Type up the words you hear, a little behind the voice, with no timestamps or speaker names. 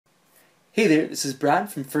Hey there, this is Brad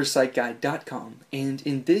from firstsiteguide.com, and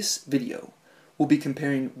in this video, we'll be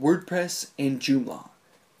comparing WordPress and Joomla,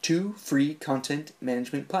 two free content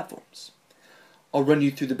management platforms. I'll run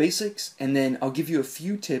you through the basics, and then I'll give you a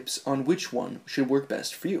few tips on which one should work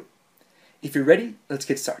best for you. If you're ready, let's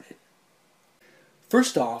get started.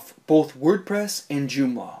 First off, both WordPress and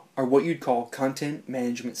Joomla are what you'd call content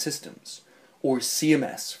management systems, or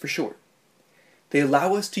CMS for short. They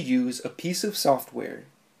allow us to use a piece of software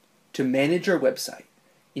to manage our website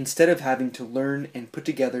instead of having to learn and put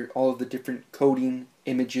together all of the different coding,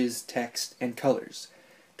 images, text, and colors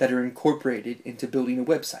that are incorporated into building a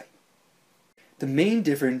website. The main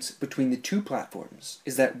difference between the two platforms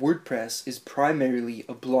is that WordPress is primarily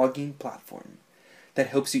a blogging platform that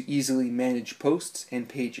helps you easily manage posts and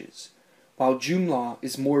pages, while Joomla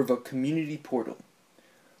is more of a community portal.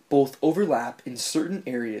 Both overlap in certain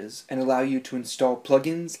areas and allow you to install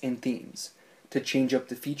plugins and themes to change up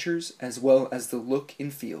the features as well as the look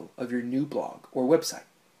and feel of your new blog or website.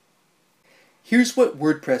 Here's what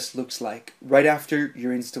WordPress looks like right after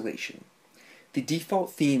your installation. The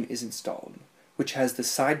default theme is installed, which has the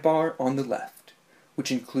sidebar on the left,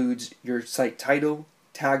 which includes your site title,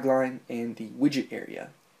 tagline, and the widget area.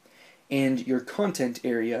 And your content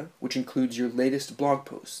area, which includes your latest blog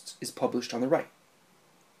posts, is published on the right.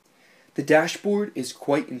 The dashboard is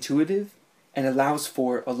quite intuitive and allows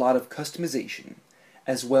for a lot of customization,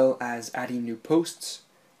 as well as adding new posts,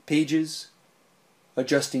 pages,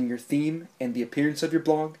 adjusting your theme and the appearance of your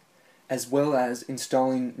blog, as well as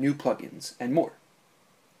installing new plugins and more.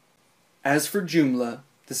 As for Joomla,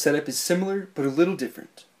 the setup is similar but a little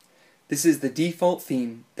different. This is the default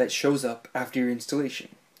theme that shows up after your installation.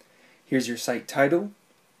 Here's your site title,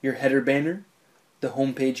 your header banner, the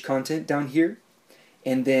homepage content down here,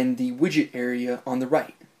 and then the widget area on the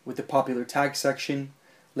right, with the popular tag section,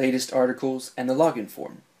 latest articles, and the login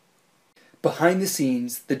form. Behind the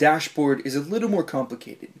scenes, the dashboard is a little more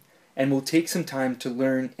complicated and will take some time to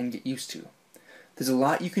learn and get used to. There's a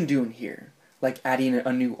lot you can do in here, like adding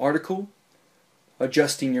a new article,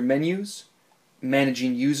 adjusting your menus,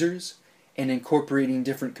 managing users, and incorporating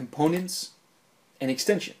different components and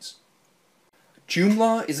extensions.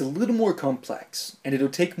 Joomla is a little more complex and it'll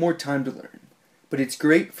take more time to learn, but it's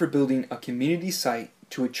great for building a community site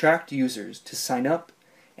to attract users to sign up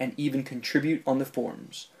and even contribute on the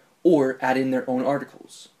forums, or add in their own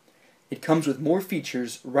articles. It comes with more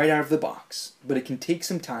features right out of the box, but it can take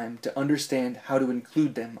some time to understand how to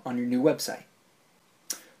include them on your new website.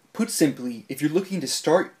 Put simply, if you're looking to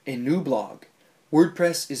start a new blog,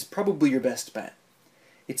 WordPress is probably your best bet.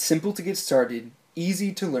 It's simple to get started,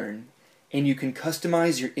 easy to learn, and you can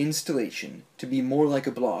customize your installation to be more like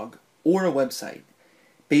a blog or a website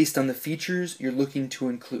based on the features you're looking to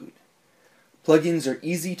include. Plugins are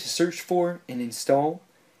easy to search for and install,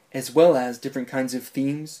 as well as different kinds of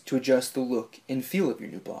themes to adjust the look and feel of your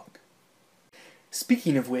new blog.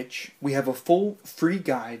 Speaking of which, we have a full free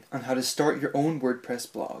guide on how to start your own WordPress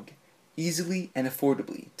blog easily and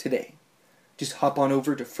affordably today. Just hop on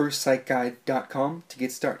over to firstsiteguide.com to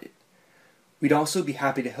get started. We'd also be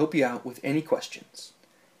happy to help you out with any questions.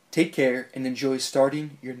 Take care and enjoy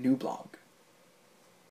starting your new blog.